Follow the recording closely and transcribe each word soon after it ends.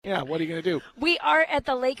Yeah, what are you going to do? We are at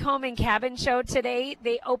the Lake Home and Cabin Show today.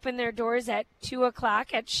 They open their doors at 2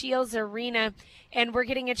 o'clock at Shields Arena, and we're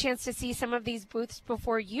getting a chance to see some of these booths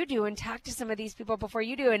before you do and talk to some of these people before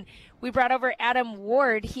you do. And we brought over Adam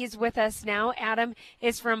Ward. He's with us now. Adam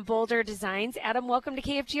is from Boulder Designs. Adam, welcome to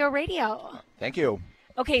KFGO Radio. Thank you.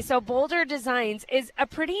 Okay, so Boulder Designs is a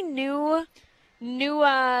pretty new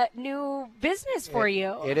business for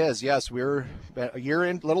you. It is, yes. We're a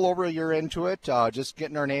little over a year into it, just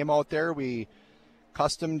getting our name out there. We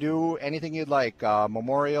custom do anything you'd like,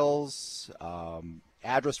 memorials,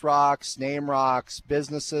 address rocks, name rocks,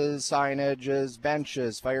 businesses, signages,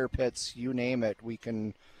 benches, fire pits, you name it. We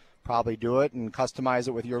can probably do it and customize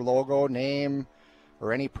it with your logo, name,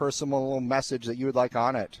 or any personal message that you would like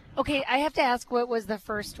on it. Okay, I have to ask, what was the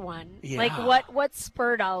first one? Yeah. Like, what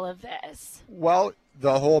spurred all of this? Well,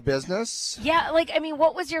 the whole business. Yeah,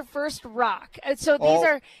 what was your first rock? So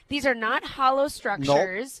these are not hollow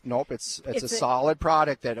structures. Nope. It's a solid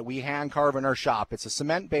product that we hand carve in our shop. It's a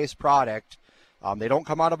cement-based product. They don't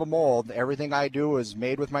come out of a mold. Everything I do is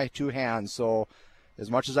made with my two hands. So as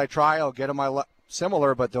much as I try, I'll get them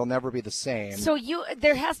similar, but they'll never be the same. So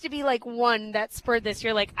there has to be like one that spurred this.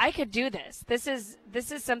 You're like, I could do this. This is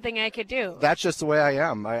something I could do. That's just the way I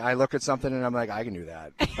am. I look at something and I'm like, I can do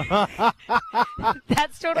that.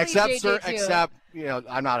 That's totally JJ too. Except,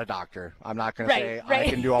 I'm not a doctor. I'm not going to say I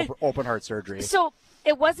can do open heart surgery. So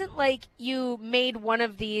it wasn't like you made one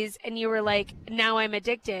of these and you were like, now I'm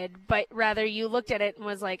addicted, but rather you looked at it and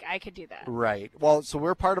was like, I could do that. Right. Well, so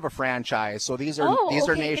we're part of a franchise. So these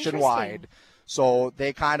are nationwide. So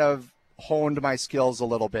they kind of honed my skills a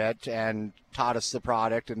little bit and taught us the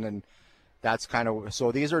product, and then that's kind of so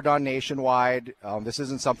these are done nationwide. This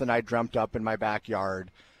isn't something I dreamt up in my backyard.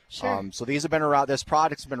 Sure. So these have been around. This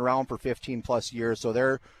product's been around for 15 plus years, so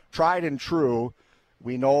they're tried and true.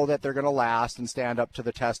 We know that they're going to last and stand up to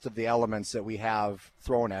the test of the elements that we have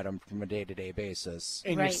thrown at them from a day-to-day basis.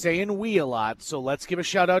 And you're saying we a lot, so let's give a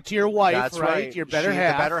shout-out to your wife, That's right? Your better She's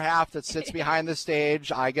half. the better half that sits behind the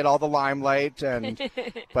stage. I get all the limelight,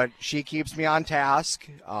 but she keeps me on task.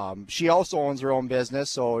 She also owns her own business,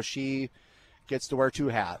 so she gets to wear two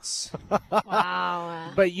hats. Wow.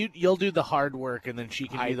 But you'll do the hard work, and then she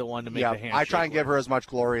can be the one to make the handshake. I try and give her as much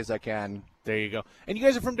glory as I can. There you go. And you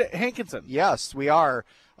guys are from Hankinson. Yes, we are.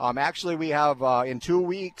 Actually, we have in 2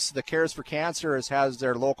 weeks, the Cares for Cancer has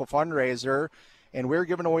their local fundraiser, and we're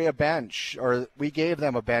giving away a bench, or we gave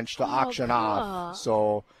them a bench to auction off.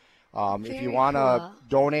 So if you want to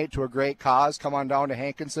donate to a great cause, come on down to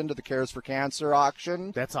Hankinson to the Cares for Cancer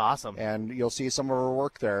auction. That's awesome. And you'll see some of our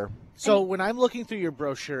work there. So when I'm looking through your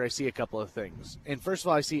brochure, I see a couple of things. And first of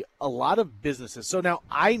all, I see a lot of businesses. So now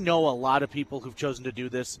I know a lot of people who've chosen to do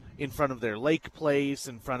this in front of their lake place,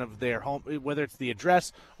 in front of their home, whether it's the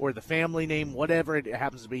address or the family name, whatever it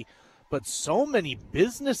happens to be. But so many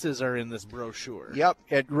businesses are in this brochure. Yep.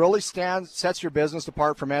 It really sets your business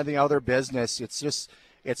apart from any other business.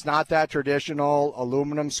 It's not that traditional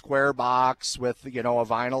aluminum square box with, a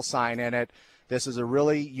vinyl sign in it. This is a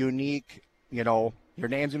really unique, your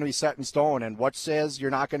name's going to be set in stone. And what says you're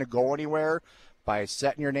not going to go anywhere? By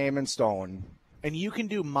setting your name in stone. And you can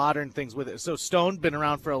do modern things with it. So stone, been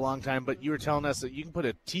around for a long time, but you were telling us that you can put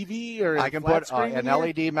a TV or I can put an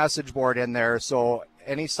LED message board in there. So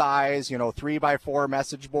any size, 3x4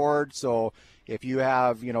 message board. So if you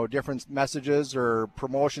have, different messages or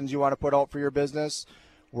promotions you want to put out for your business,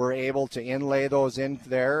 we're able to inlay those in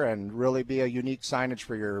there and really be a unique signage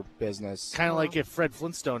for your business. Kind of like if Fred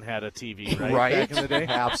Flintstone had a TV, right? Right. Back in the day.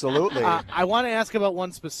 Absolutely. I want to ask about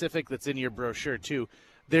one specific that's in your brochure, too.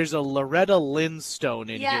 There's a Loretta Lynn stone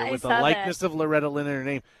in here with the likeness of Loretta Lynn in her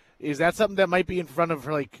name. Is that something that might be in front of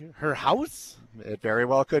her house? It very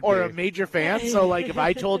well could be. Or a major fan? So, if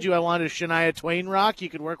I told you I wanted a Shania Twain rock, you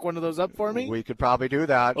could work one of those up for me? We could probably do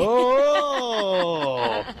that.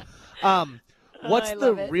 Oh! What's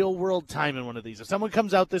the real-world time in one of these? If someone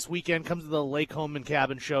comes out this weekend, comes to the Lake Home and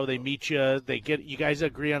Cabin Show, they meet you, you guys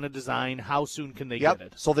agree on a design, how soon can they get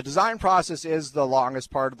it? So the design process is the longest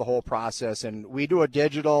part of the whole process, and we do a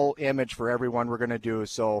digital image for everyone we're going to do.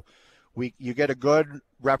 So you get a good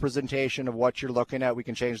representation of what you're looking at. We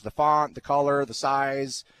can change the font, the color, the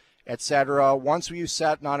size, etc. Once we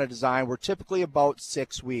set on a design, we're typically about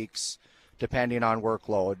 6 weeks, depending on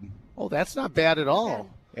workload. Oh, that's not bad at all.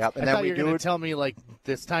 Yep, and I then thought you were going to tell me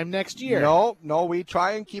this time next year. No, we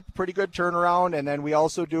try and keep a pretty good turnaround, and then we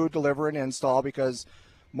also do deliver and install because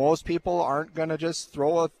most people aren't going to just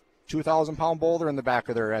throw a 2,000-pound boulder in the back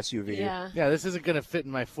of their SUV. Yeah, this isn't going to fit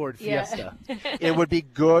in my Ford Fiesta. It would be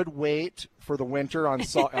good weight for the winter on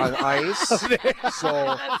ice.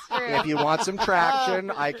 So if you want some traction,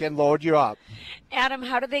 I can load you up. Adam,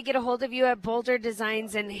 how do they get a hold of you at Boulder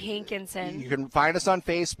Designs in Hankinson? You can find us on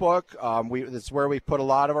Facebook. That's where we put a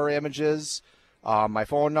lot of our images. My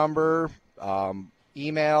phone number,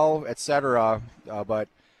 email, etc. But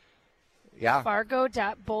yeah.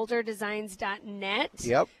 Fargo.boulderdesigns.net.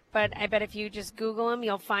 Yep. But I bet if you just Google them,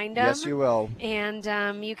 you'll find them. Yes, you will. And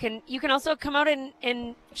you can also come out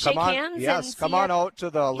and shake hands. Yes, and come see on out to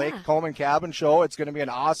the Lake Yeah. Coleman Cabin Show. It's going to be an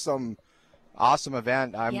awesome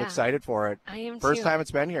event. I'm Yeah. excited for it. I am First too. time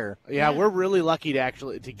it's been here. Yeah, Yeah. we're really lucky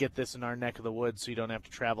to get this in our neck of the woods, so you don't have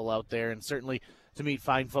to travel out there, and certainly to meet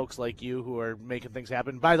fine folks like you who are making things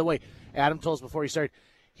happen. By the way, Adam told us before he started,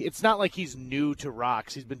 it's not like he's new to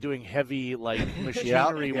rocks. He's been doing heavy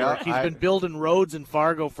machinery Yeah, work. He's been building roads in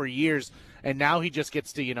Fargo for years, and now he just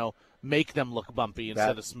gets to make them look bumpy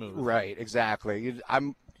instead of smooth. Right, exactly.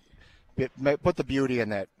 Put the beauty in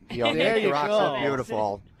that. There the you rocks go. look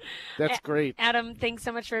beautiful. That's great. Adam, thanks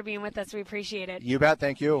so much for being with us. We appreciate it. You bet.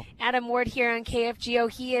 Thank you. Adam Ward here on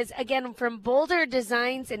KFGO. He is, again, from Boulder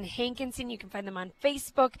Designs in Hankinson. You can find them on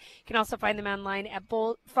Facebook. You can also find them online at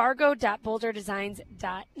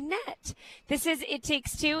fargo.boulderdesigns.net. This is It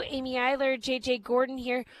Takes Two. Amy Eiler, JJ Gordon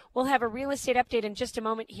here. We'll have a real estate update in just a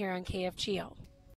moment here on KFGO.